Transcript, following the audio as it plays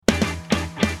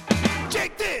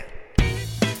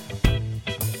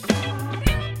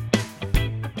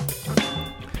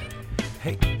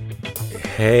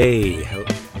Hey,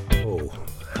 oh,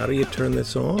 how do you turn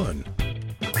this on?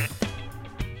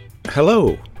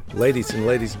 Hello, ladies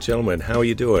and gentlemen, how are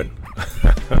you doing?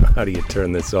 How do you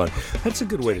turn this on? That's a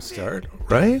good way to start,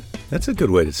 right? That's a good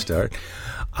way to start.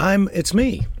 It's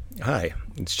me. Hi,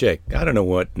 it's Jake. I don't know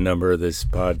what number this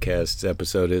podcast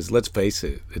episode is. Let's face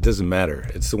it, it doesn't matter.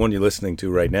 It's the one you're listening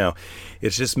to right now.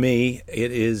 It's just me.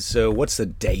 It is, what's the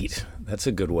date? That's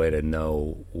a good way to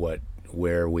know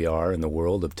where we are in the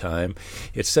world of time.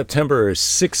 It's September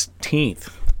 16th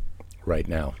right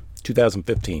now,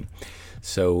 2015.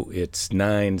 So it's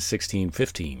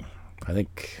 9/16/15. I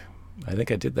think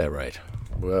I did that right.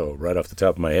 Well, right off the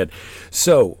top of my head.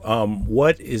 So,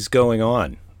 what is going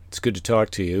on? It's good to talk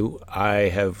to you.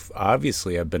 I've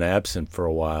been absent for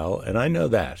a while, and I know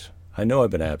that. I know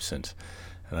I've been absent,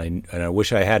 and I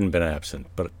wish I hadn't been absent,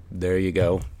 but there you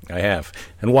go. I have.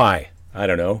 And why? I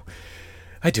don't know.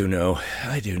 I do know.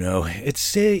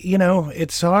 It's,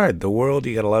 it's hard. The world,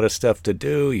 you got a lot of stuff to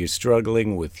do. You're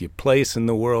struggling with your place in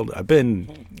the world. I've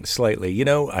been slightly,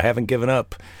 I haven't given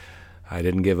up. I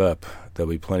didn't give up. There'll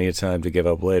be plenty of time to give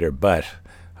up later, but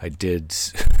I did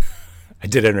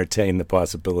entertain the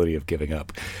possibility of giving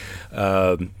up.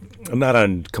 I'm not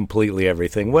on completely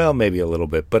everything. Well, maybe a little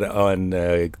bit, but on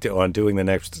doing the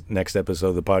next episode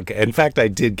of the podcast. In fact, I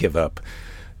did give up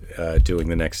doing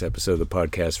the next episode of the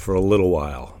podcast for a little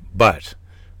while, but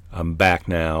I'm back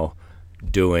now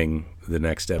doing the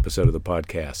next episode of the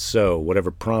podcast. So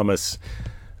whatever promise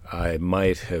I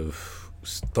might have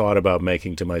thought about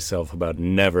making to myself about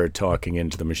never talking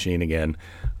into the machine again,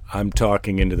 I'm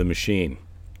talking into the machine,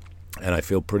 and I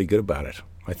feel pretty good about it.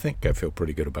 I think I feel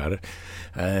pretty good about it.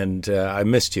 And I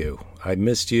missed you.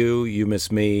 You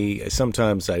miss me.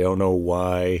 Sometimes I don't know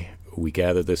why we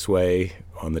gather this way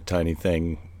on the tiny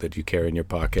thing that you carry in your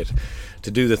pocket to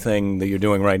do the thing that you're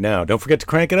doing right now. Don't forget to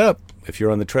crank it up if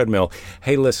you're on the treadmill.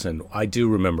 Hey, listen, I do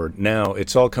remember now.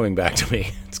 It's all coming back to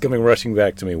me. It's coming rushing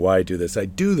back to me why I do this. I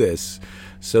do this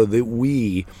so that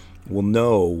we will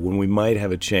know when we might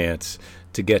have a chance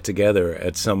to get together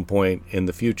at some point in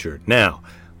the future. Now,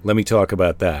 let me talk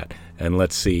about that, and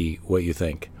let's see what you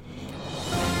think.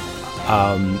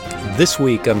 This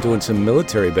week, I'm doing some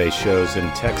military-based shows in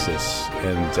Texas,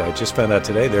 and I just found out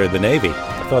today they're the Navy.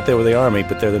 I thought they were the Army,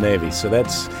 but they're the Navy. So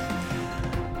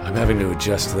I'm having to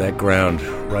adjust to that ground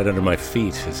right under my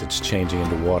feet as it's changing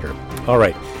into water. All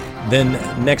right. Then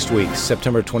next week,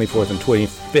 September 24th and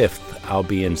 25th, I'll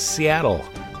be in Seattle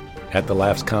at the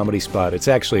Laughs Comedy Spot. It's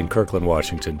actually in Kirkland,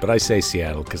 Washington, but I say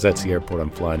Seattle because that's the airport I'm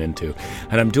flying into.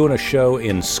 And I'm doing a show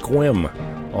in Sequim,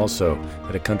 also,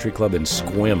 at a country club in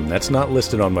Sequim. That's not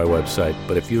listed on my website,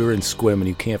 but if you're in Sequim and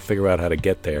you can't figure out how to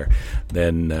get there,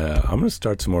 then I'm going to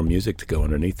start some more music to go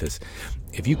underneath this.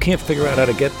 If you can't figure out how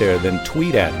to get there, then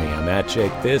tweet at me. I'm at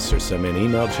JakeThis, or send me an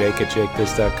email,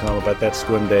 jake@jakethis.com, about that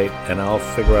Sequim date, and I'll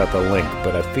figure out the link.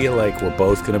 But I feel like we're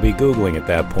both going to be Googling at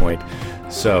that point.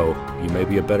 So you may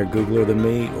be a better Googler than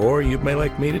me, or you may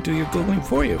like me to do your Googling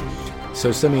for you.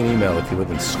 So send me an email if you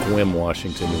live in Sequim,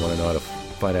 Washington. You want to know how to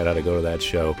find out how to go to that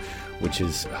show, which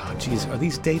is, are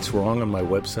these dates wrong on my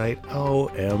website?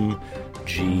 OMGMF.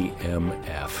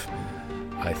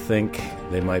 I think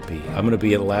they might be. I'm going to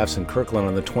be at Laughs in Kirkland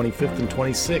on the 25th and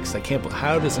 26th.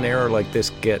 How does an error like this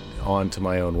get onto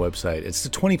my own website? It's the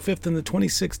 25th and the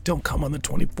 26th. Don't come on the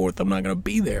 24th. I'm not going to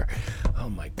be there. Oh,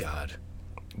 my God.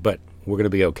 But we're going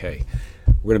to be okay.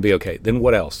 Then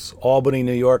what else? Albany,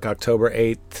 New York, October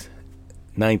 8th,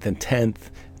 9th, and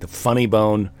 10th. The Funny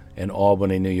Bone in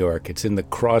Albany, New York. It's in the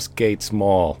Cross Gates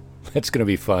Mall. That's going to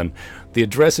be fun. The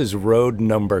address is road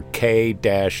number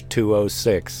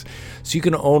K-206. So you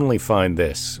can only find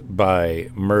this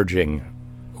by merging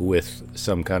with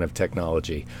some kind of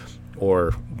technology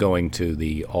or going to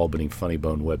the Albany Funny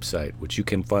Bone website, which you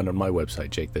can find on my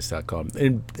website, jakethis.com.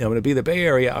 And I'm going to be in the Bay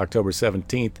Area October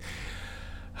 17th,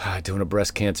 doing a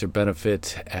breast cancer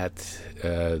benefit at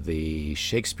the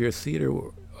Shakespeare Theater.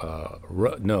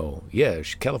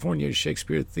 California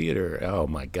Shakespeare Theater. Oh,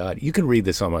 my God. You can read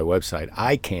this on my website.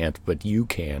 I can't, but you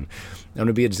can. I'm going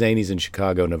to be at Zanies in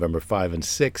Chicago November 5 and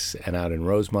 6, and out in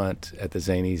Rosemont at the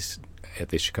Zanies at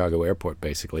the Chicago airport,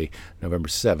 basically, November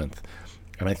 7th.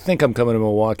 And I think I'm coming to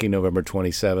Milwaukee November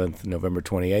 27th. November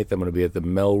 28th, I'm going to be at the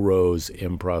Melrose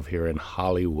Improv here in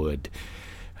Hollywood.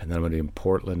 And then I'm going to be in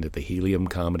Portland at the Helium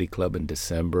Comedy Club in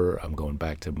December. I'm going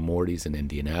back to Morty's in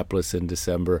Indianapolis in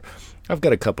December. I've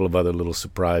got a couple of other little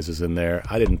surprises in there.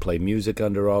 I didn't play music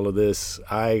under all of this.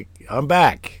 I'm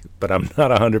back, but I'm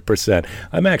not 100%.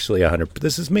 I'm actually 100%.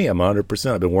 This is me. I'm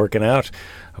 100%. I've been working out.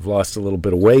 I've lost a little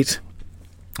bit of weight.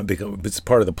 It's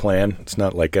part of the plan. It's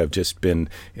not like I've just been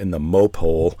in the mope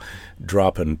hole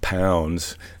dropping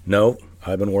pounds. No,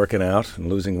 I've been working out and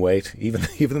losing weight.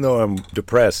 Even though I'm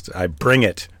depressed, I bring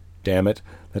it. Damn it.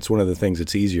 That's one of the things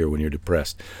that's easier when you're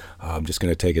depressed. I'm just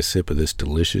going to take a sip of this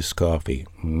delicious coffee.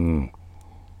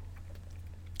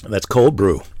 That's cold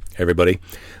brew, everybody.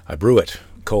 I brew it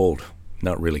cold.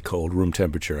 Not really cold, room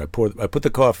temperature. I put the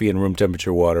coffee in room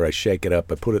temperature water. I shake it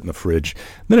up. I put it in the fridge.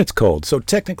 Then it's cold. So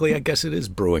technically, I guess it is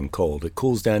brewing cold. It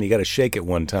cools down. You got to shake it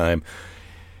one time.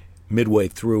 Midway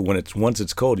through, once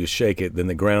it's cold, you shake it. Then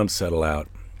the grounds settle out.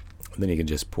 And then you can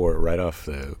just pour it right off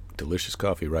the delicious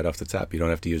coffee right off the top. You don't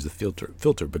have to use the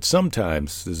filter. But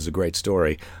sometimes, this is a great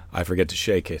story, I forget to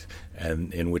shake it,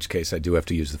 and in which case I do have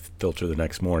to use the filter the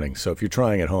next morning. So if you're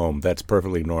trying at home, that's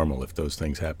perfectly normal if those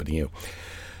things happen to you.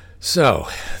 So,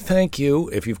 thank you.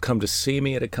 If you've come to see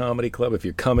me at a comedy club, if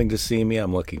you're coming to see me,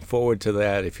 I'm looking forward to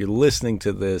that. If you're listening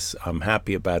to this, I'm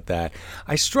happy about that.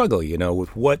 I struggle,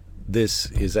 with what this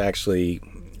is actually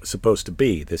supposed to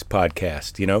be, this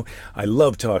podcast. I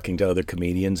love talking to other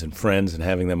comedians and friends and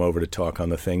having them over to talk on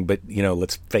the thing. But,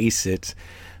 let's face it,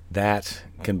 that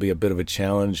can be a bit of a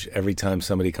challenge. Every time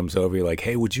somebody comes over, you're like,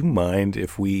 hey, would you mind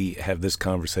if we have this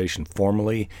conversation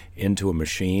formally into a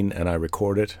machine and I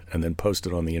record it and then post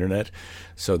it on the internet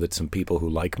so that some people who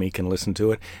like me can listen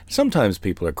to it? Sometimes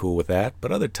people are cool with that,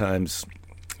 but other times,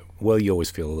 well, you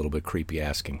always feel a little bit creepy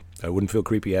asking. I wouldn't feel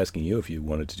creepy asking you if you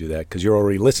wanted to do that because you're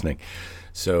already listening.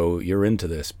 So you're into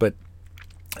this. But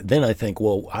then I think,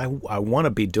 well, I want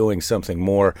to be doing something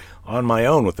more on my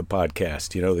own with the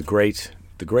podcast.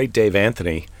 The great Dave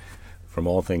Anthony from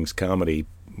All Things Comedy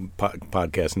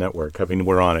Podcast Network. I mean,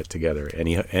 we're on it together, and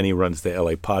he runs the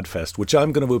LA Podfest, which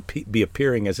I'm going to be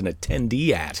appearing as an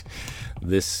attendee at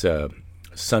this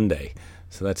Sunday.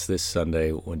 So that's this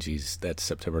Sunday. That's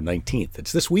September 19th.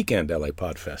 It's this weekend, LA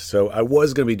Podfest. So I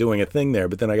was going to be doing a thing there,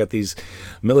 but then I got these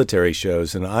military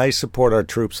shows, and I support our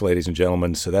troops, ladies and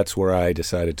gentlemen. So that's where I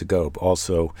decided to go.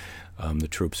 Also, the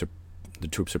troops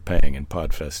are paying, and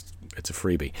Podfest, it's a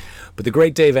freebie. But the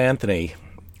great Dave Anthony,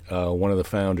 one of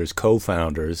the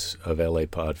co-founders of LA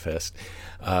Podfest,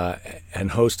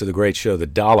 and host of the great show, The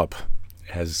Dollop,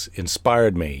 has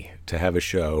inspired me to have a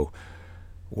show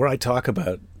where I talk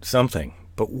about something.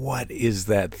 But what is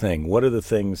that thing? What are the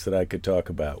things that I could talk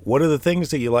about? What are the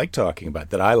things that you like talking about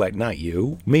that I like? Not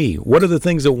you, me. What are the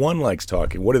things that one likes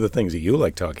talking? What are the things that you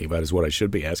like talking about is what I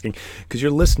should be asking, because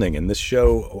you're listening. And this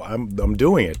show, I'm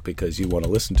doing it because you want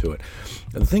to listen to it.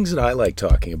 And the things that I like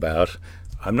talking about,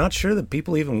 I'm not sure that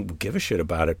people even give a shit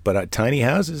about it, but tiny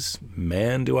houses,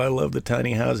 man, do I love the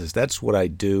tiny houses. That's what I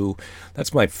do.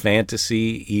 That's my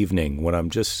fantasy evening when I'm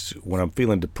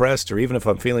feeling depressed, or even if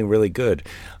I'm feeling really good.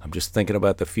 I'm just thinking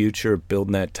about the future,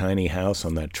 building that tiny house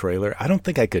on that trailer. I don't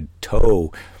think I could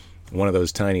tow one of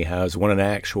those tiny houses, an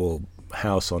actual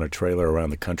house on a trailer around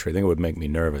the country. I think it would make me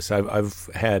nervous. I've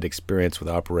had experience with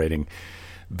operating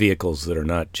vehicles that are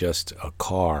not just a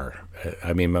car.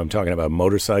 I mean, I'm talking about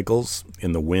motorcycles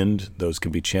in the wind. Those can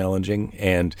be challenging.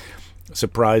 And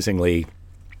surprisingly,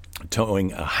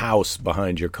 towing a house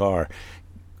behind your car,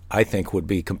 I think, would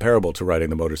be comparable to riding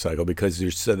the motorcycle, because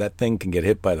that thing can get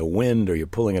hit by the wind, or you're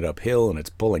pulling it uphill and it's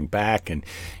pulling back and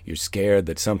you're scared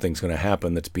that something's going to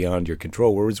happen that's beyond your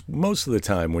control. Whereas most of the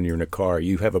time when you're in a car,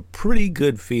 you have a pretty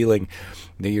good feeling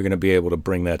that you're going to be able to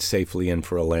bring that safely in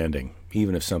for a landing,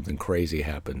 even if something crazy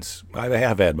happens. I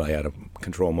have had my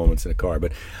out-of-control moments in a car,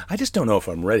 but I just don't know if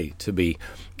I'm ready to be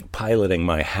piloting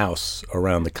my house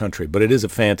around the country. But it is a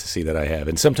fantasy that I have.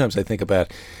 And sometimes I think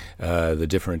about the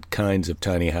different kinds of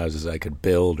tiny houses I could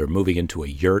build, or moving into a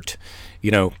yurt,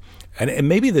 And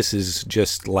maybe this is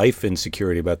just life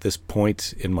insecurity about this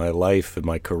point in my life and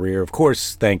my career. Of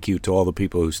course, thank you to all the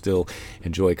people who still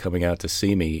enjoy coming out to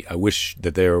see me. I wish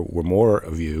that there were more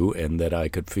of you, and that I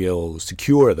could feel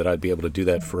secure that I'd be able to do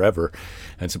that forever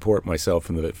and support myself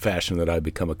in the fashion that I've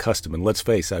become accustomed. And let's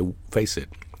face it,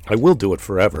 I will do it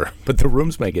forever, but the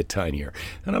rooms may get tinier,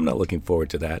 and I'm not looking forward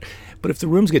to that. But if the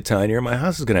rooms get tinier, my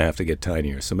house is going to have to get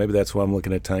tinier. So maybe that's why I'm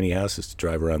looking at tiny houses to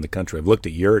drive around the country. I've looked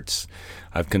at yurts.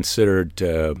 I've considered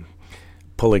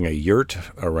pulling a yurt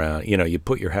around. You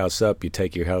put your house up, you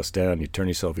take your house down, you turn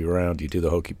yourself around, you do the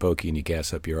hokey pokey, and you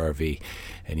gas up your RV.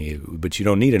 But you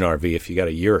don't need an RV if you got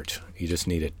a yurt. You just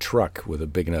need a truck with a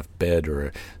big enough bed, or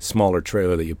a smaller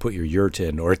trailer that you put your yurt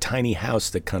in, or a tiny house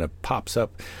that kind of pops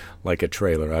up like a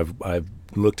trailer. I've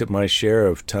looked at my share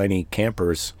of tiny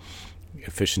campers,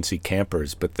 efficiency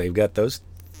campers, but they've got those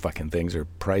fucking things are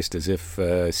priced as if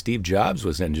Steve Jobs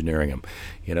was engineering them.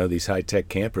 These high-tech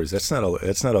campers. That's not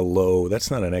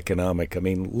an economic. I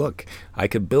mean, look, I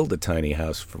could build a tiny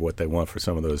house for what they want for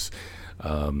some of those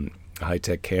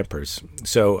high-tech campers.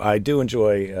 So I do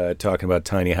enjoy talking about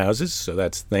tiny houses, so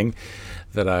that's the thing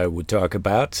that I would talk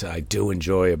about. I do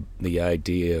enjoy the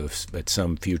idea of at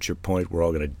some future point we're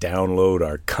all going to download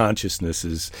our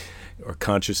consciousnesses or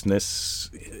consciency,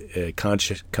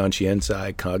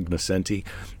 cognoscenti.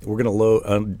 We're going to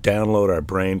download our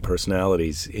brain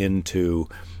personalities into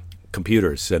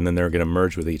computers, and then they're going to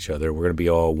merge with each other. We're going to be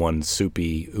all one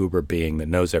soupy uber being that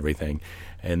knows everything.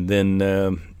 And then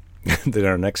then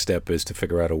our next step is to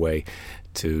figure out a way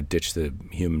to ditch the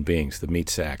human beings, the meat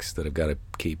sacks that have got to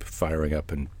keep firing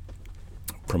up and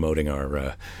promoting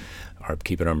our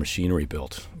keeping our machinery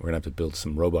built. We're going to have to build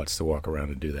some robots to walk around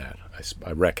and do that,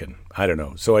 I reckon. I don't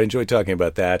know. So I enjoy talking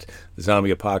about that, the zombie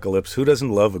apocalypse. Who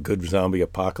doesn't love a good zombie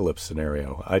apocalypse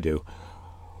scenario? I do.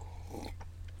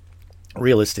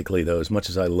 Realistically, though, as much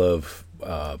as I love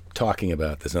talking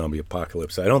about the zombie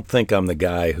apocalypse, I don't think I'm the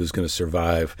guy who's going to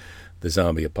survive the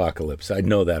zombie apocalypse. I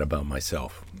know that about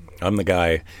myself. I'm the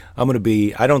guy, I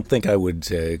don't think I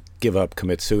would give up,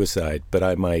 commit suicide, but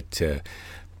I might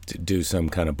do some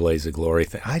kind of blaze of glory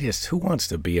thing. Who wants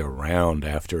to be around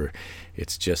after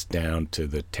it's just down to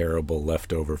the terrible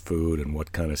leftover food and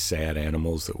what kind of sad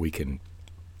animals that we can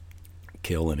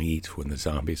kill and eat when the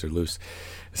zombies are loose?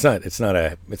 It's not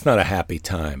a happy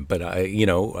time, but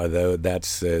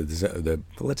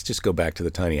let's just go back to the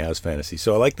tiny house fantasy.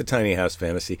 So I like the tiny house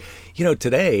fantasy.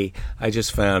 Today I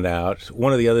just found out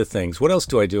one of the other things. What else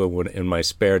do I do in my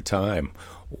spare time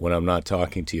when I'm not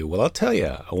talking to you? Well, I'll tell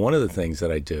you, one of the things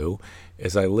that I do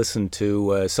is I listen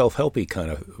to self-helpy kind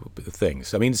of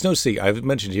things. I mean, it's no secret. I've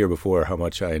mentioned here before how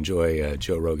much I enjoy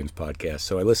Joe Rogan's podcast,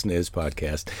 so I listen to his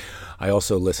podcast. I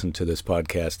also listen to this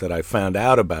podcast that I found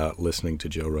out about listening to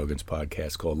Joe Rogan's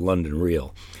podcast called London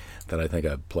Real, that I think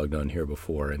I've plugged on here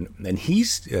before. And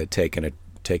he's taken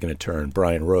a turn,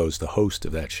 Brian Rose, the host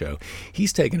of that show,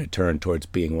 he's taken a turn towards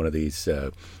being one of these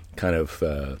kind of...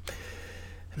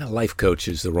 life coach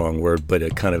is the wrong word, but a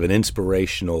kind of an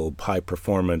inspirational, high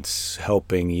performance,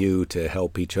 helping you to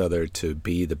help each other to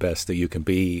be the best that you can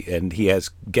be. And he has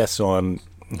guests on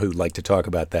who like to talk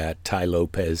about that. Tai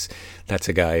Lopez, that's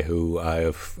a guy who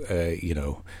I've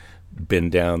been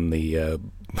down the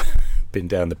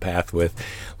path with.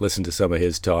 Listened to some of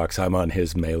his talks. I'm on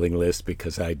his mailing list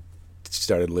because I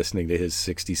started listening to his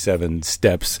 67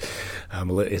 steps.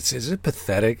 Is it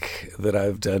pathetic that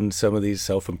I've done some of these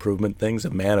self-improvement things? A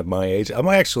man of my age, I'm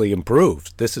actually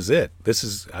improved. This is it.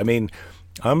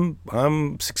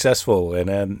 I'm successful and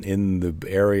I'm in the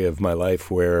area of my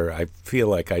life where I feel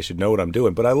like I should know what I'm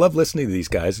doing. But I love listening to these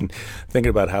guys and thinking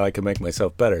about how I can make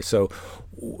myself better. So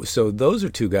those are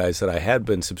two guys that I had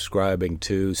been subscribing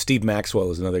to. Steve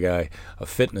Maxwell is another guy, a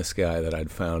fitness guy that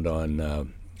I'd found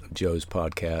on Joe's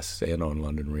podcast and on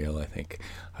London Real. I think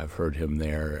I've heard him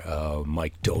there.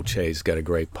 Mike Dolce's got a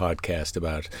great podcast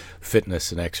about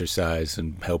fitness and exercise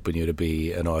and helping you to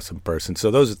be an awesome person. So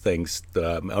those are things that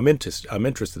I'm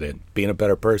interested in, being a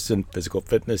better person, physical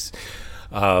fitness.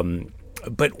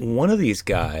 But one of these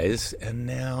guys, and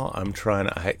now I'm trying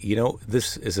to,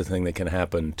 this is a thing that can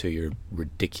happen to your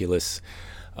ridiculous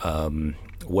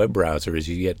web browser, is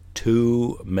you get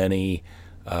too many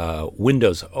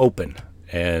windows open,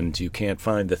 and you can't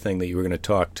find the thing that you were going to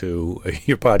talk to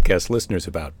your podcast listeners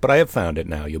about. But I have found it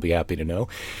now. You'll be happy to know.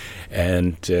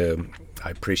 And I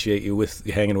appreciate you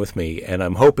hanging with me. And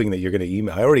I'm hoping that you're going to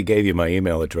email. I already gave you my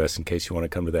email address in case you want to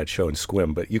come to that show and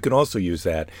squim. But you can also use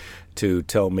that to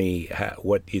tell me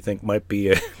what you think might be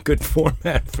a good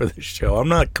format for the show. I'm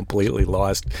not completely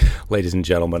lost, ladies and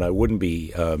gentlemen. I wouldn't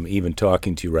be even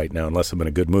talking to you right now unless I'm in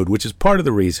a good mood, which is part of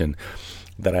the reason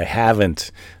that I haven't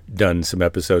done some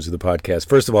episodes of the podcast.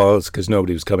 First of all, it's because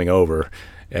nobody was coming over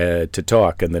to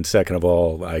talk. And then second of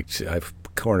all, I've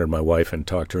cornered my wife and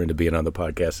talked her into being on the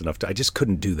podcast enough. I just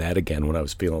couldn't do that again when I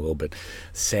was feeling a little bit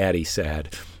sad.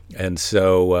 And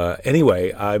so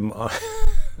anyway, I'm...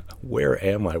 Where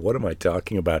am I? What am I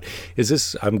talking about?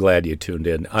 I'm glad you tuned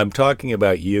in. I'm talking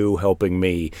about you helping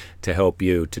me to help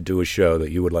you to do a show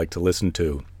that you would like to listen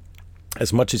to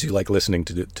as much as you like listening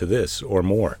to this or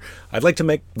more. I'd like to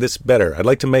make this better. I'd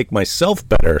like to make myself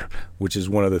better, which is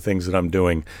one of the things that I'm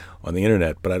doing on the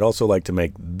internet. But I'd also like to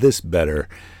make this better,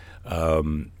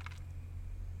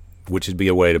 which would be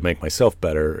a way to make myself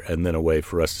better and then a way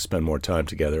for us to spend more time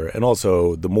together. And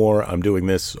also, the more I'm doing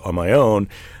this on my own,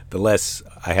 the less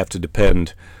I have to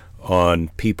depend on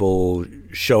people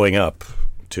showing up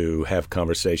to have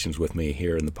conversations with me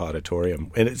here in the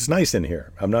Podatorium. And it's nice in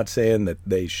here. I'm not saying that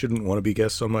they shouldn't want to be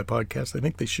guests on my podcast. I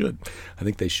think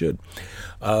they should.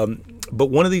 But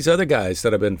one of these other guys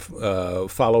that I've been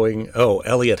following,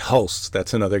 Elliot Hulse,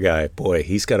 that's another guy. Boy,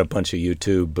 he's got a bunch of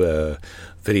YouTube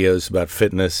videos about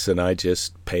fitness, and I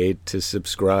just paid to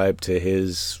subscribe to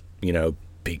his,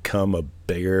 become a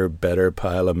bigger, better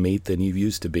pile of meat than you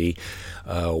used to be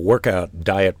workout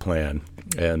diet plan.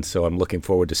 And so I'm looking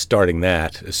forward to starting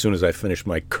that as soon as I finish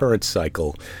my current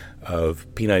cycle of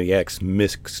P90X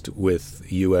mixed with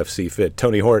UFC Fit.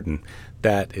 Tony Horton,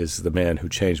 that is the man who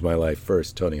changed my life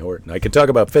first, Tony Horton. I could talk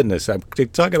about fitness. I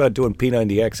could talk about doing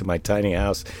P90X in my tiny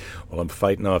house while I'm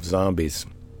fighting off zombies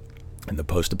in the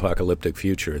post-apocalyptic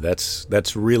future.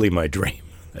 That's really my dream.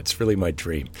 That's really my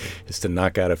dream, is to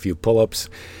knock out a few pull-ups,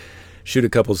 shoot a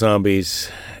couple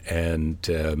zombies, and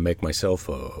make myself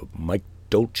a Mike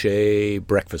Dolce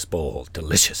breakfast bowl.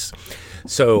 Delicious.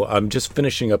 So I'm just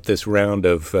finishing up this round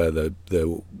of the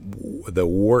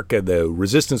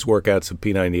resistance workouts of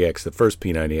P90X, the first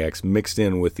P90X, mixed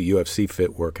in with the UFC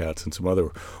Fit workouts and some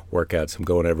other workouts. I'm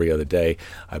going every other day.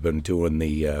 I've been doing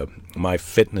the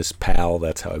MyFitnessPal.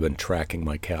 That's how I've been tracking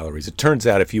my calories. It turns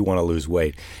out if you want to lose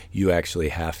weight, you actually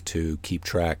have to keep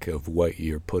track of what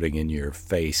you're putting in your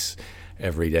face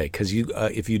every day, because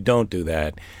if you don't do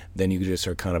that, then you just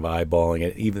are kind of eyeballing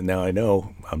it. Even now, I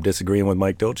know I'm disagreeing with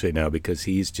Mike Dolce now, because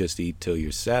he's just eat till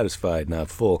you're satisfied,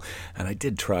 not full. And I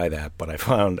did try that, but I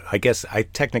guess I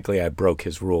broke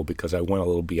his rule, because I went a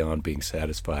little beyond being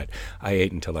satisfied. I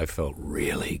ate until I felt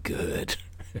really good.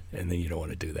 And then you don't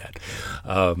want to do that.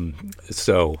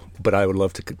 But I would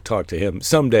love to talk to him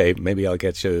someday. Maybe I'll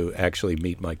get to actually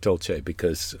meet Mike Dolce,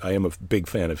 because I am a big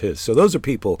fan of his. So those are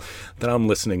people that I'm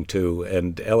listening to.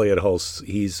 And Elliot Hulse,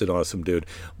 he's an awesome dude.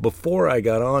 Before I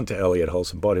got on to Elliot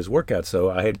Hulse and bought his workouts,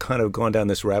 though, I had kind of gone down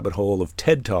this rabbit hole of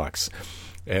TED Talks.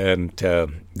 And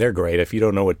they're great. If you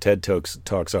don't know what TED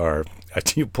Talks are,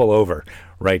 you pull over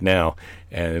right now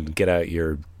and get out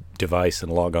your device and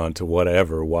log on to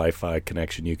whatever Wi-Fi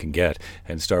connection you can get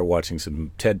and start watching some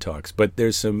TED Talks. But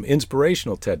there's some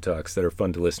inspirational TED Talks that are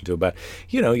fun to listen to about,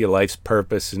 your life's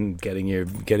purpose and getting your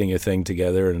thing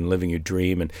together and living your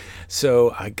dream. And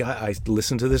so I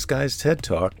listened to this guy's TED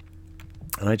Talk,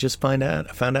 and I just found out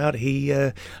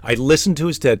I listened to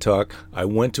his TED Talk. I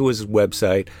went to his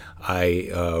website. I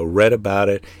read about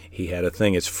it. He had a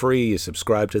thing. It's free. You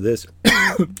subscribe to this.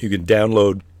 You can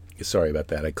download. Sorry about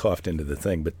that. I coughed into the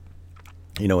thing, but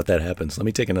you know what that happens. Let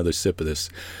me take another sip of this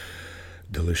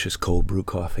delicious cold brew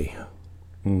coffee.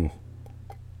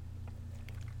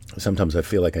 Sometimes I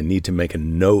feel like I need to make a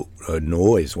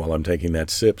noise while I'm taking that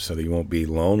sip, so that you won't be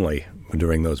lonely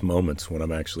during those moments when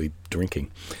I'm actually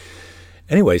drinking.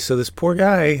 Anyway, so this poor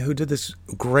guy who did this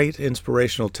great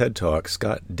inspirational TED Talk,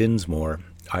 Scott Dinsmore,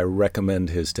 I recommend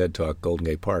his TED Talk, Golden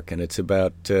Gate Park, and it's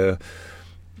about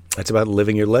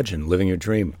living your legend, living your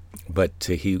dream. But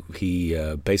he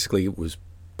basically was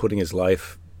putting his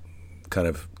life, kind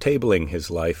of tabling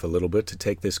his life a little bit to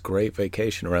take this great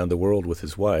vacation around the world with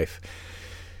his wife,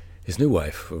 his new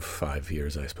wife of 5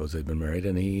 years, I suppose they'd been married,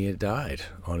 and he died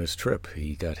on his trip.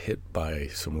 He got hit by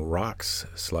some rocks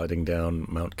sliding down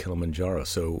Mount Kilimanjaro.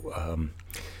 So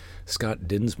Scott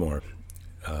Dinsmore,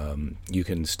 you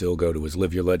can still go to his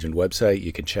Live Your Legend website.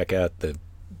 You can check out the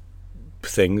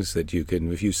things that you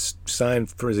can, if you sign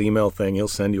for his email thing, he'll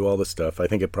send you all the stuff. I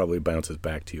think it probably bounces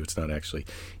back to you. It's not actually,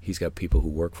 he's got people who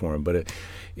work for him, but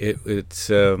it's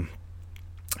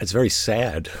very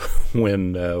sad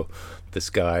when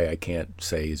this guy, I can't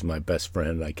say he's my best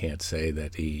friend, I can't say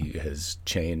that he has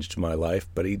changed my life,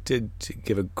 but he did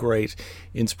give a great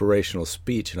inspirational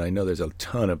speech, and I know there's a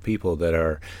ton of people that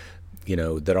are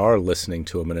listening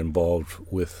to him and involved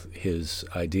with his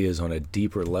ideas on a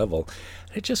deeper level.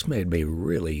 It just made me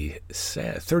really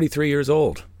sad. 33 years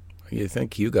old. You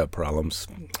think you got problems.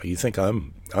 You think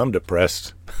I'm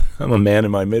depressed. I'm a man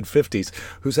in my mid-50s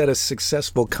who's had a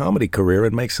successful comedy career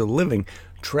and makes a living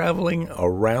traveling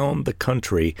around the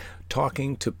country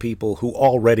talking to people who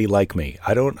already like me.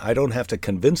 I don't have to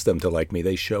convince them to like me.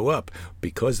 They show up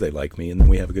because they like me, and then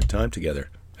we have a good time together.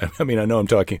 I mean, I know I'm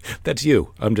talking, that's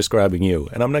you. I'm describing you.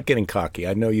 And I'm not getting cocky.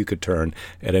 I know you could turn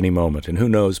at any moment. And who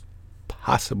knows,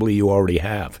 possibly you already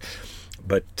have.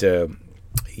 But, I'm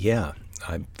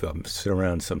sitting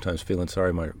around sometimes feeling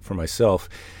sorry for myself.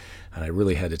 And I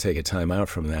really had to take a time out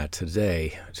from that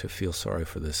today to feel sorry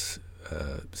for this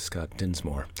Scott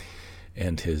Dinsmore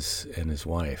and his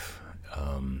wife.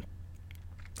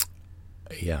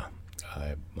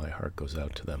 My heart goes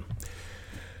out to them.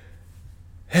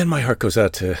 And my heart goes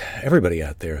out to everybody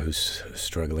out there who's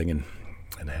struggling and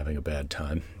having a bad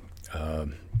time.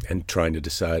 and trying to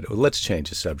decide. Well, let's change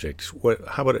the subject.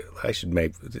 How about I should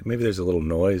maybe there's a little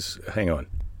noise. Hang on.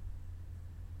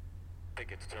 I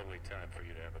think it's totally time for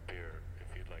you to have a beer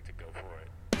if you'd like to go for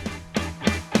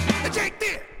it. Take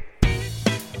this!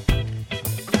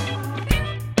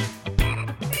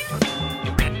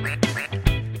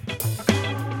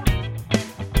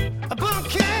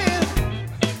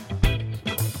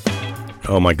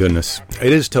 Oh my goodness!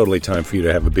 It is totally time for you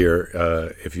to have a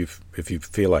beer if you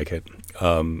feel like it.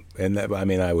 I'm going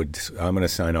to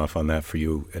sign off on that for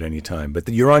you at any time. But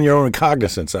you're on your own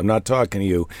recognizance. I'm not talking to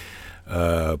you,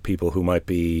 people who might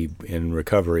be in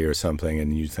recovery or something,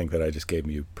 and you think that I just gave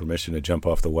you permission to jump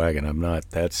off the wagon. I'm not.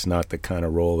 That's not the kind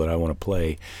of role that I want to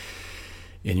play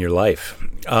in your life.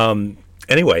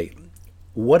 Anyway.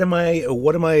 What am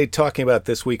I talking about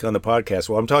this week on the podcast?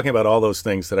 Well, I'm talking about all those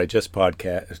things that I just talked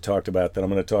about that I'm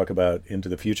going to talk about into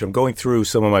the future. I'm going through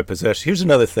some of my possessions. Here's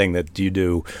another thing that you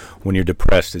do when you're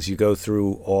depressed is you go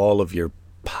through all of your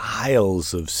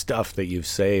piles of stuff that you've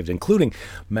saved, including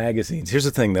magazines. Here's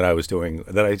the thing that I was doing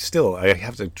that I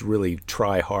have to really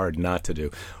try hard not to do.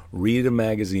 Read a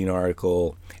magazine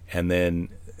article and then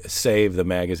save the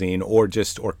magazine or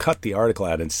cut the article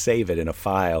out and save it in a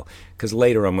file, because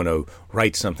later I'm going to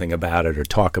write something about it or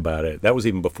talk about it. That was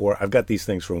even before. I've got these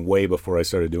things from way before I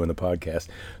started doing the podcast.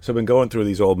 So I've been going through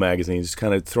these old magazines,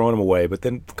 kind of throwing them away, but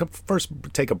then first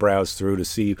take a browse through to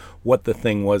see what the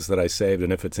thing was that I saved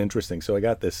and if it's interesting. So I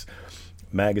got this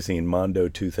magazine, Mondo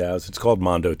 2000. It's called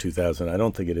Mondo 2000. I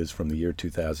don't think it is from the year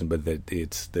 2000, but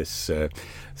it's this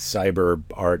cyber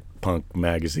art punk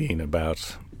magazine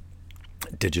about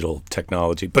digital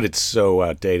technology, but it's so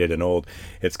outdated and old.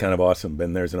 It's kind of awesome.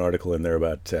 And there's an article in there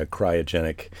about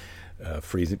cryogenic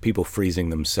freezing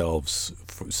themselves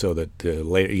so that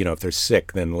later, if they're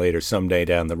sick, then later, someday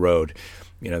down the road,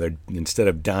 they're, instead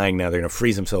of dying now, they're going to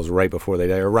freeze themselves right before they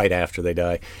die or right after they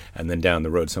die, and then down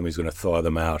the road somebody's going to thaw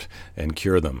them out and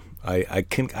cure them. I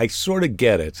sort of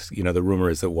get it. The rumor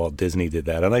is that Walt Disney did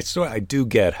that, and I do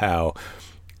get how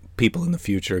people in the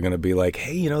future are going to be like,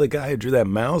 hey, the guy who drew that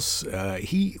mouse,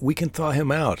 we can thaw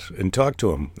him out and talk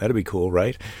to him. That'd be cool,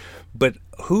 right? But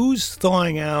who's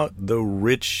thawing out the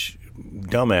rich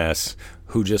dumbass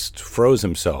who just froze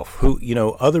himself?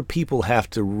 Other people have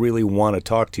to really want to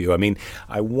talk to you. I mean,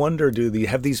 I wonder,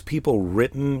 have these people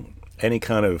written any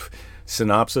kind of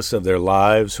synopsis of their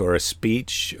lives or a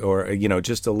speech or,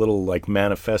 just a little like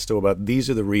manifesto about these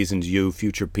are the reasons you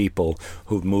future people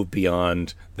who've moved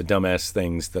beyond the dumbass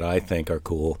things that I think are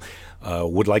cool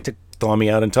would like to thaw me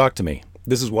out and talk to me.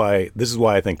 This is why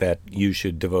I think that you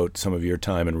should devote some of your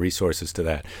time and resources to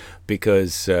that,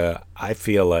 because I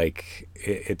feel like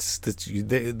it's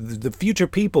the future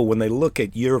people, when they look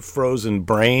at your frozen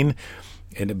brain.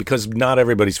 And because not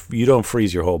you don't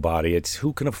freeze your whole body. It's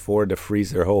who can afford to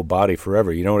freeze their whole body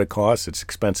forever? You know what it costs? It's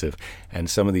expensive. And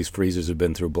some of these freezers have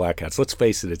been through blackouts. Let's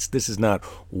face it, this is not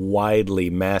widely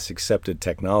mass accepted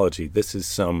technology. This is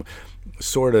some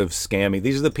sort of scammy.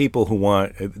 These are the people who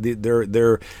want,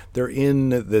 they're in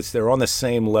this, they're on the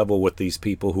same level with these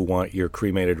people who want your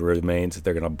cremated remains, that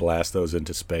they're going to blast those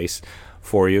into space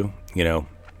for you,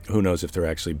 Who knows if they're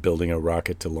actually building a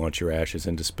rocket to launch your ashes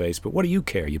into space? But what do you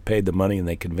care? You paid the money and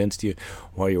they convinced you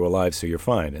while you were alive, so you're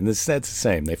fine. And that's the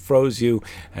same. They froze you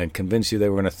and convinced you they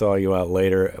were going to thaw you out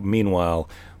later. Meanwhile,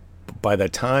 by the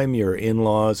time your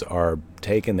in-laws are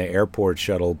taking the airport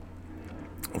shuttle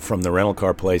from the rental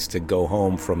car place to go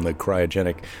home from the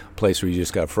cryogenic place where you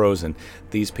just got frozen,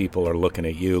 these people are looking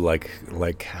at you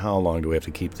like how long do we have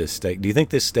to keep this steak? Do you think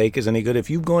this steak is any good? If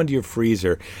you've gone to your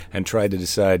freezer and tried to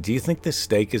decide, do you think this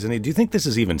steak is any, do you think this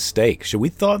is even steak? Should we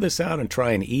thaw this out and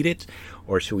try and eat it?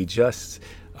 Or should we just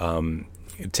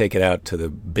take it out to the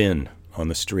bin on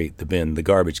the street, the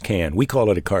garbage can? We call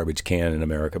it a garbage can in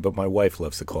America, but my wife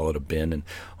loves to call it a bin, and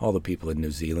all the people in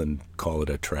New Zealand call it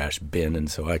a trash bin, and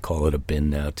so I call it a bin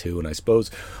now too. And I suppose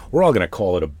we're all going to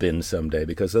call it a bin someday,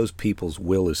 because those people's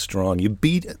will is strong. You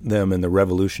beat them in the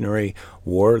Revolutionary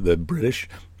War, the British,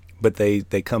 but they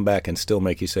come back and still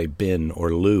make you say bin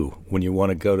or loo when you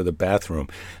want to go to the bathroom.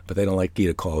 But they don't like you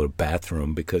to call it a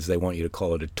bathroom, because they want you to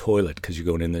call it a toilet, because you're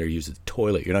going in there to use the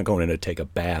toilet. You're not going in to take a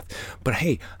bath. But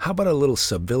hey, how about a little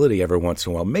civility every once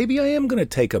in a while? Maybe I am going to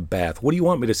take a bath. What do you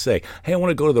want me to say? Hey, I want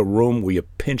to go to the room where you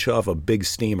pinch off a big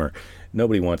steamer.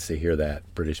 Nobody wants to hear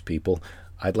that, British people.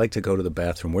 I'd like to go to the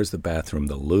bathroom. Where's the bathroom?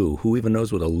 The loo. Who even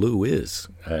knows what a loo is?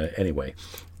 Anyway,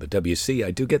 the WC,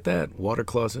 I do get that. Water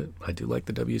closet, I do like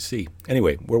the WC.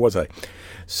 Anyway, where was I?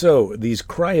 So these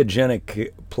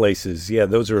cryogenic places, yeah,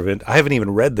 those are I haven't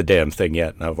even read the damn thing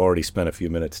yet, and I've already spent a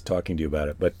few minutes talking to you about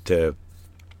it. But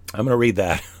I'm going to read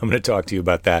that. I'm going to talk to you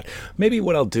about that. Maybe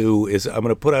what I'll do is I'm going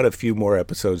to put out a few more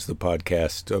episodes of the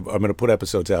podcast. I'm going to put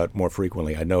episodes out more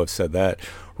frequently. I know I've said that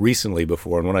recently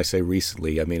before, and when I say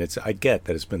recently, I mean I get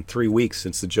that it's been 3 weeks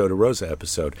since the Joe DeRosa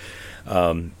episode,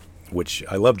 which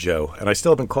I love Joe, and I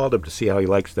still haven't called him to see how he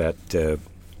likes that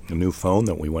new phone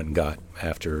that we went and got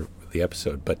after the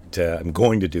episode, but I'm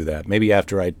going to do that. Maybe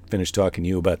after I finish talking to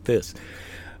you about this.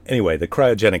 Anyway, the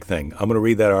cryogenic thing. I'm going to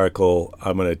read that article.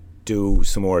 I'm going to do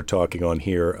some more talking on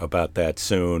here about that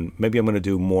soon. Maybe I'm going to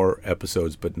do more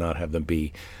episodes, but not have them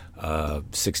be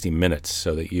 60 minutes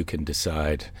so that you can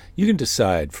decide. You can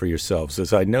decide for yourselves,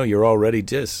 as I know you're already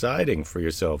deciding for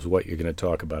yourselves what you're going to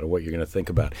talk about or what you're going to think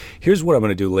about. Here's what I'm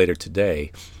going to do later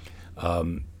today.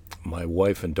 My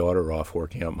wife and daughter are off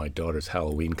working out my daughter's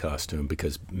Halloween costume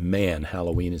because, man,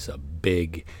 Halloween is a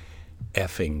big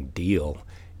effing deal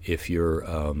if you're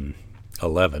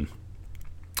 11.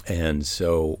 And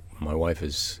so my wife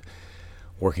is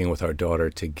working with our daughter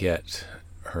to get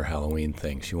her Halloween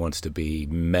thing. She wants to be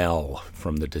Mel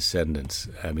from The Descendants.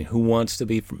 I mean, who wants to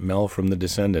be Mel from The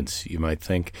Descendants, you might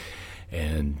think.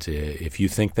 And if you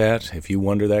think that, if you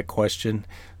wonder that question,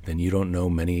 then you don't know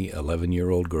many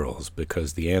 11-year-old girls,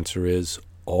 because the answer is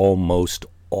almost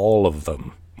all of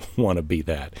them want to be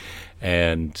that.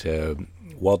 And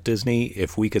Walt Disney,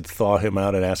 if we could thaw him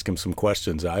out and ask him some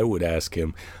questions, I would ask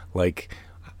him, like,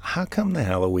 how come the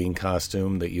Halloween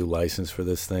costume that you license for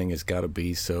this thing has got to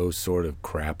be so sort of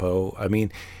crapo? I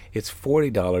mean, it's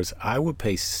 $40. I would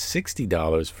pay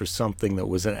 $60 for something that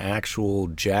was an actual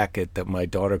jacket that my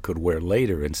daughter could wear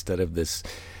later instead of this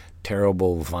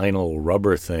terrible vinyl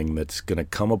rubber thing that's going to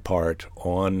come apart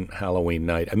on Halloween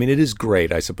night. I mean, it is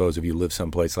great, I suppose, if you live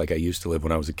someplace like I used to live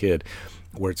when I was a kid,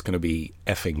 where it's going to be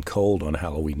effing cold on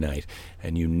Halloween night,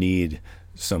 and you need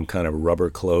some kind of rubber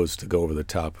clothes to go over the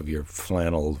top of your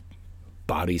flannel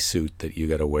bodysuit that you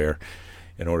got to wear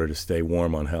in order to stay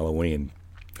warm on Halloween.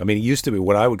 I mean, it used to be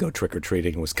when I would go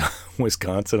trick-or-treating in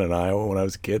Wisconsin and Iowa when I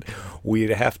was a kid,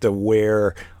 we'd have to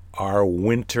wear our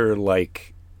winter,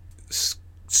 like,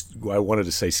 I wanted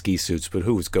to say ski suits, but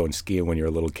who was going skiing when you're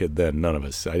a little kid then? None of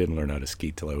us. I didn't learn how to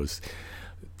ski till I was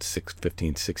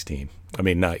 15, 16. I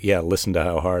mean, listen to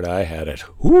how hard I had it.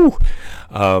 Woo!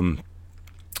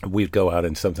 We'd go out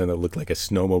in something that looked like a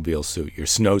snowmobile suit, your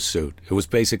snowsuit. It was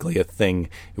basically a thing.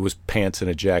 It was pants and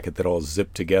a jacket that all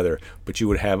zipped together, but you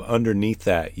would have underneath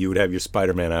that, you would have your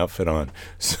Spider-Man outfit on.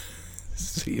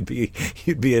 So you'd be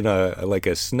in a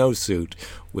snowsuit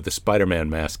with a Spider-Man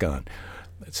mask on,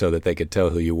 so that they could tell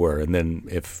who you were. And then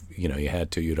if you had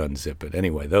to, you'd unzip it.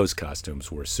 Anyway, those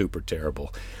costumes were super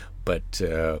terrible. But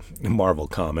Marvel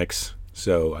Comics,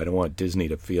 so I don't want Disney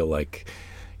to feel like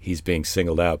he's being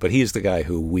singled out. But he's the guy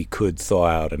who we could thaw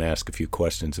out and ask a few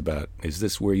questions about. Is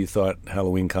this where you thought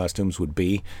Halloween costumes would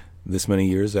be this many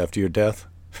years after your death?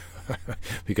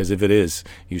 Because if it is,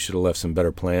 you should have left some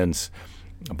better plans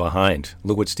behind.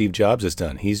 Look what Steve Jobs has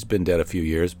done. He's been dead a few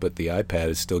years, but the iPad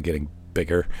is still getting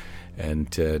bigger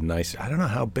and nice. I don't know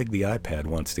how big the iPad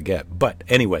wants to get. But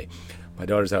anyway, my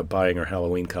daughter's out buying her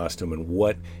Halloween costume, and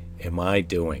what am I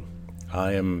doing?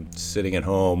 I am sitting at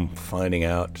home finding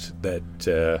out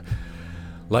that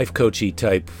life coachy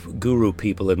type guru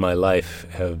people in my life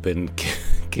have been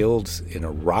killed in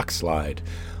a rock slide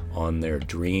on their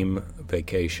dream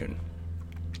vacation.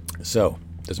 So,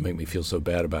 it doesn't make me feel so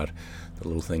bad about the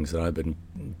little things that I've been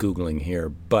Googling here.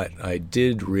 But I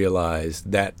did realize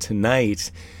that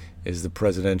tonight is the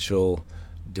presidential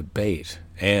debate.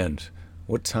 And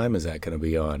what time is that going to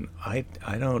be on? I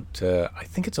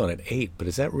think it's on at 8, but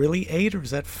is that really 8 or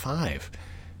is that 5?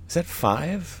 Is that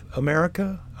 5?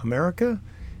 America?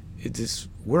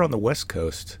 We're on the West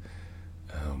Coast.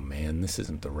 Oh man, this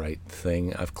isn't the right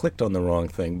thing. I've clicked on the wrong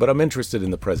thing, but I'm interested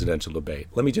in the presidential debate.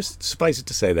 Let me just suffice it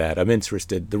to say that I'm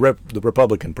interested. The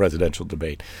Republican presidential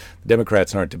debate. The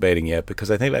Democrats aren't debating yet because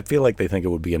I feel like they think it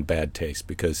would be in bad taste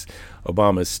because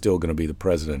Obama is still going to be the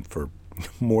president for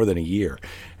more than a year,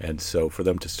 and so for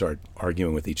them to start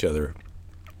arguing with each other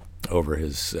over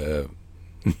his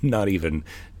not even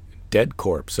dead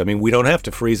corpse. I mean, we don't have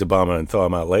to freeze Obama and thaw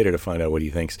him out later to find out what he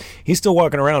thinks. He's still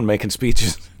walking around making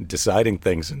speeches, deciding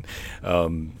things, and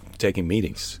taking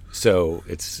meetings. So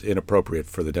it's inappropriate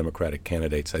for the Democratic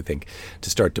candidates, I think, to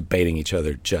start debating each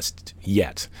other just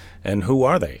yet. And who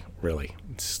are they, really?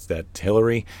 It's that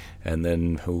Hillary, and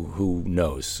then who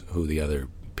knows who the other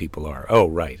people are. Oh,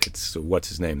 right. It's, what's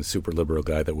his name, the super liberal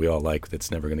guy that we all like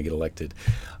that's never going to get elected.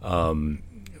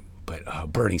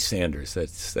 But Bernie Sanders,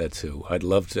 that's who. I'd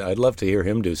love to hear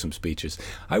him do some speeches.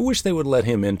 I wish they would let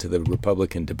him into the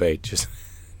Republican debate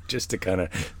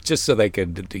just so they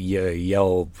could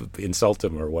yell, insult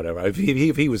him or whatever. If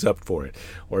he was up for it,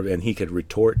 and he could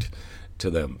retort to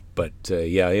them. But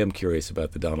yeah, I am curious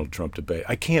about the Donald Trump debate.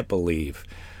 I can't believe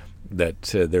that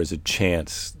there's a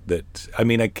chance that, I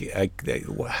mean,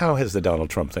 how has the Donald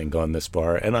Trump thing gone this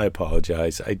far? And I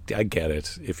apologize. I get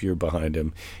it. If you're behind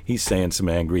him, he's saying some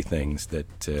angry things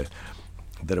that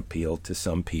appeal to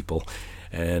some people.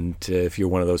 And if you're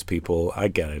one of those people, I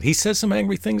get it. He says some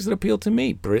angry things that appeal to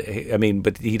me. I mean,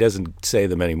 but he doesn't say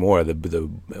them anymore. The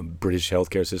British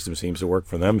healthcare system seems to work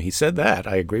for them. He said that.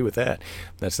 I agree with that.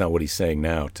 That's not what he's saying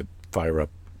now, to fire up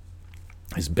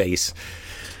his base.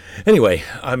 Anyway,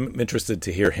 I'm interested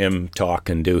to hear him talk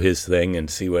and do his thing and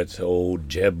see what old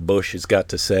Jeb Bush has got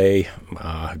to say.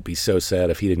 I'd be so sad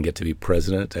if he didn't get to be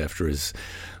president after his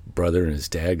brother and his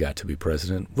dad got to be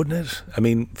president, wouldn't it? I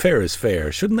mean, fair is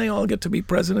fair. Shouldn't they all get to be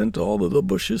president, all of the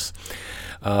Bushes?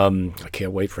 I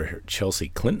can't wait for Chelsea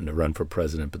Clinton to run for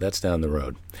president, but that's down the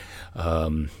road.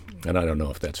 And I don't know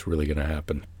if that's really going to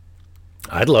happen.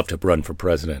 I'd love to run for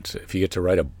president. If you get to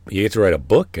write a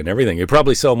book and everything, you'd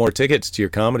probably sell more tickets to your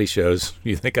comedy shows.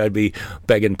 You think I'd be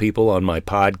begging people on my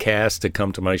podcast to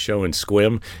come to my show and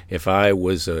squim if I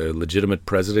was a legitimate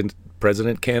president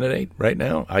candidate right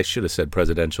now? I should have said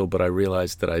presidential, but I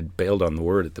realized that I'd bailed on the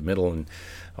word at the middle, and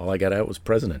all I got out was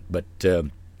president. But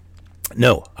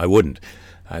no, I wouldn't.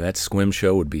 That squim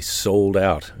show would be sold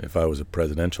out if I was a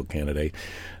presidential candidate.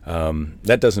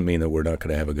 That doesn't mean that we're not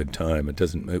going to have a good time. It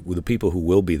doesn't. With the people who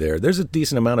will be there, there's a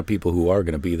decent amount of people who are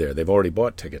going to be there. They've already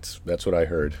bought tickets. That's what I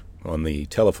heard on the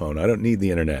telephone. I don't need the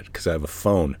internet because I have a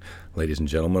phone, ladies and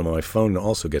gentlemen. My phone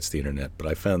also gets the internet, but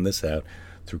I found this out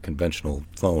through conventional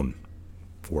phone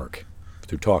work,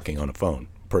 through talking on a phone.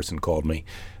 A person called me,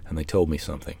 and they told me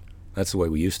something. That's the way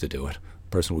we used to do it. A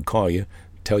person would call you,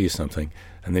 tell you something,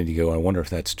 and then you go, I wonder if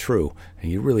that's true.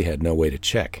 And you really had no way to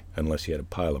check unless you had a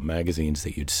pile of magazines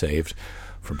that you'd saved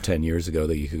from 10 years ago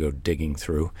that you could go digging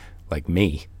through. Like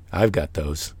me. I've got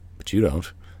those, but you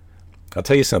don't. I'll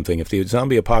tell you something. If the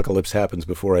zombie apocalypse happens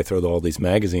before I throw all these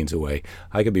magazines away,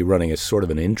 I could be running a sort of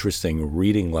an interesting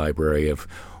reading library of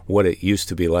what it used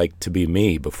to be like to be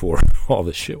me before all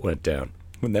the shit went down.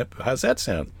 How's that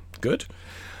sound? Good?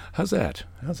 How's that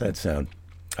sound?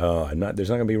 There's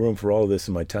not going to be room for all of this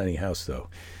in my tiny house, though.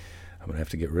 I'm going to have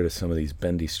to get rid of some of these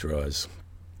bendy straws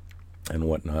and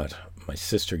whatnot. My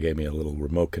sister gave me a little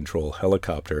remote control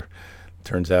helicopter.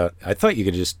 Turns out, I thought you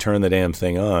could just turn the damn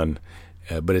thing on,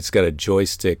 but it's got a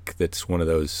joystick that's one of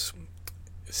those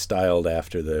styled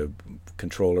after the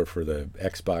controller for the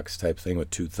Xbox type thing with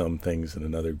two thumb things and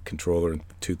another controller and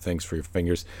two things for your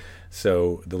fingers.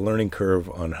 So the learning curve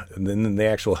and then the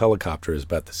actual helicopter is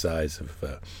about the size of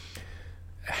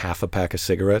half a pack of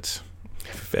cigarettes,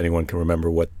 if anyone can remember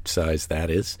what size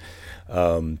that is.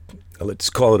 Let's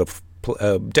call it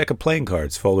a deck of playing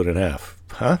cards folded in half.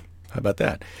 Huh? How about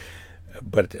that?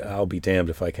 But I'll be damned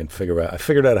if I can I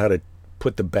figured out how to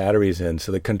put the batteries in.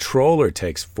 So the controller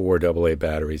takes 4 AA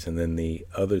batteries, and then the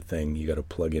other thing you got to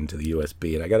plug into the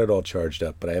USB. And I got it all charged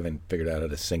up, but I haven't figured out how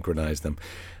to synchronize them.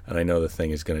 And I know the thing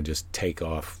is going to just take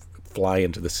off, fly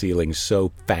into the ceiling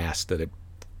so fast that it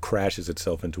crashes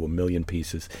itself into a million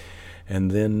pieces,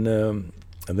 and then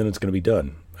it's going to be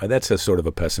done. That's a sort of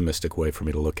a pessimistic way for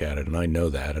me to look at it, and I know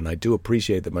that, and I do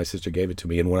appreciate that my sister gave it to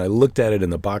me. And when I looked at it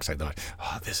in the box, I thought,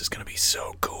 oh, this is going to be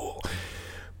so cool.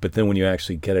 But then when you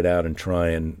actually get it out and try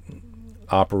and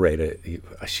operate it,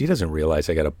 she doesn't realize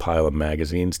I got a pile of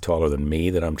magazines taller than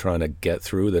me that I'm trying to get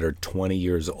through that are 20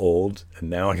 years old, and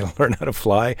now I got to learn how to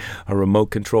fly a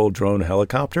remote-controlled drone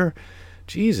helicopter.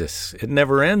 Jesus, it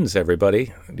never ends,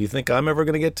 everybody. Do you think I'm ever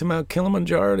going to get to Mount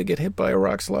Kilimanjaro to get hit by a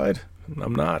rock slide?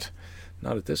 I'm not.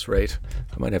 Not at this rate.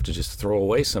 I might have to just throw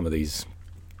away some of these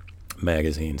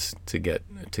magazines to get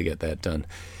that done.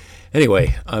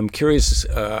 Anyway, I'm curious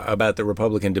about the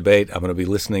Republican debate. I'm going to be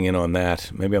listening in on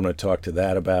that. Maybe I'm going to talk to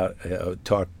that about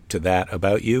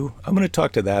you. I'm going to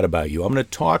talk to that about you. I'm going to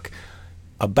talk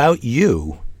about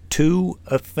you to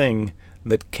a thing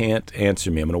that can't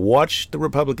answer me. I'm going to watch the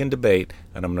Republican debate,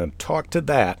 and I'm going to talk to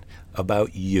that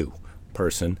about you,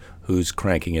 person who's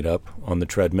cranking it up on the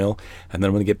treadmill, and then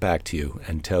I'm going to get back to you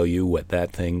and tell you what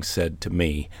that thing said to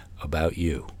me about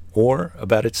you, or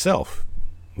about itself,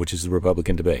 which is the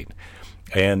Republican debate.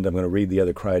 And I'm going to read the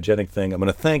other cryogenic thing. I'm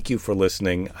going to thank you for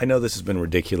listening. I know this has been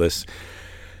ridiculous.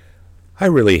 I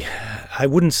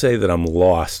wouldn't say that I'm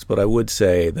lost, but I would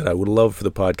say that I would love for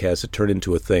the podcast to turn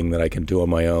into a thing that I can do on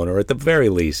my own, or at the very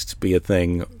least be a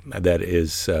thing that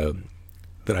is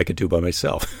that I could do by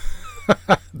myself.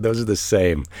 Those are the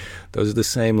same. Those are the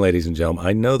same, ladies and gentlemen.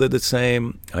 I know they're the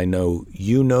same. I know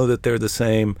you know that they're the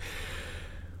same.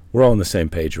 We're all on the same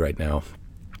page right now.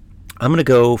 I'm going to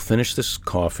go finish this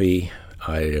coffee.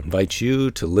 I invite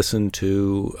you to listen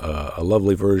to a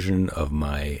lovely version of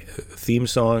my theme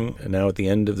song now at the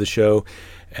end of the show.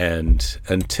 And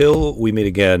until we meet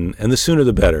again, and the sooner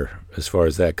the better as far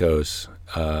as that goes,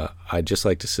 I'd just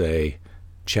like to say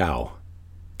ciao.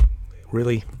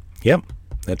 Really? Yep,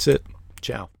 that's it.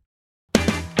 Ciao.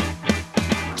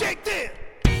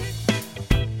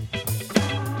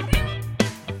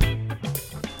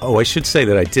 Oh, I should say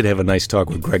that I did have a nice talk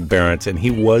with Greg Barrett, and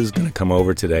he was going to come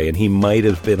over today, and he might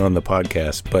have been on the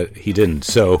podcast, but he didn't.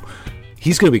 So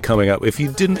he's going to be coming up. If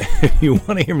you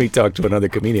want to hear me talk to another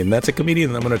comedian, that's a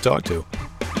comedian that I'm going to talk to.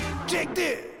 Check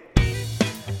this.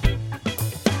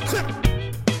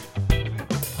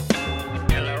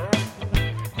 Hello?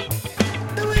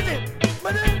 Who is it?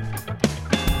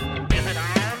 Is it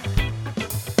on?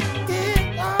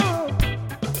 Yeah, on.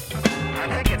 I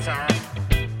think it's on.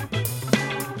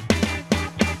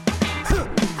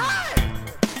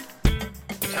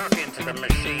 Talk into the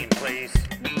machine, please.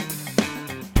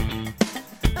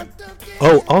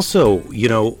 Oh, also,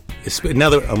 now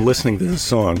that I'm listening to this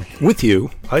song with you,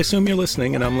 I assume you're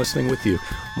listening, and I'm listening with you.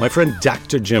 My friend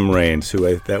Dr. Jim Raines,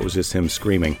 that was just him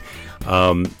screaming,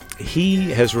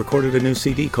 he has recorded a new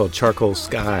CD called Charcoal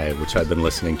Sky, which I've been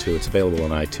listening to. It's available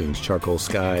on iTunes. Charcoal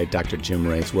Sky, Dr. Jim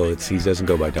Raines. Well, he doesn't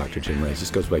go by Dr. Jim Raines.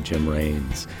 This goes by Jim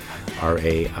Raines,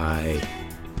 Raines,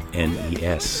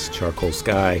 Charcoal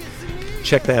Sky.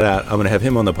 Check that out. I'm going to have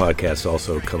him on the podcast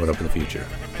also coming up in the future.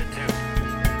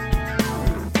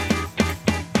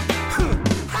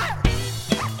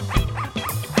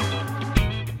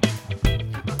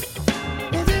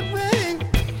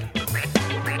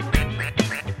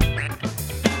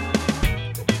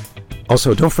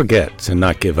 Also, don't forget to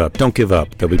not give up. Don't give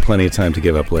up. There'll be plenty of time to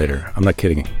give up later. I'm not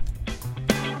kidding.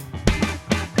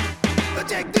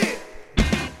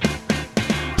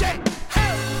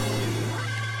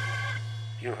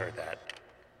 You heard that.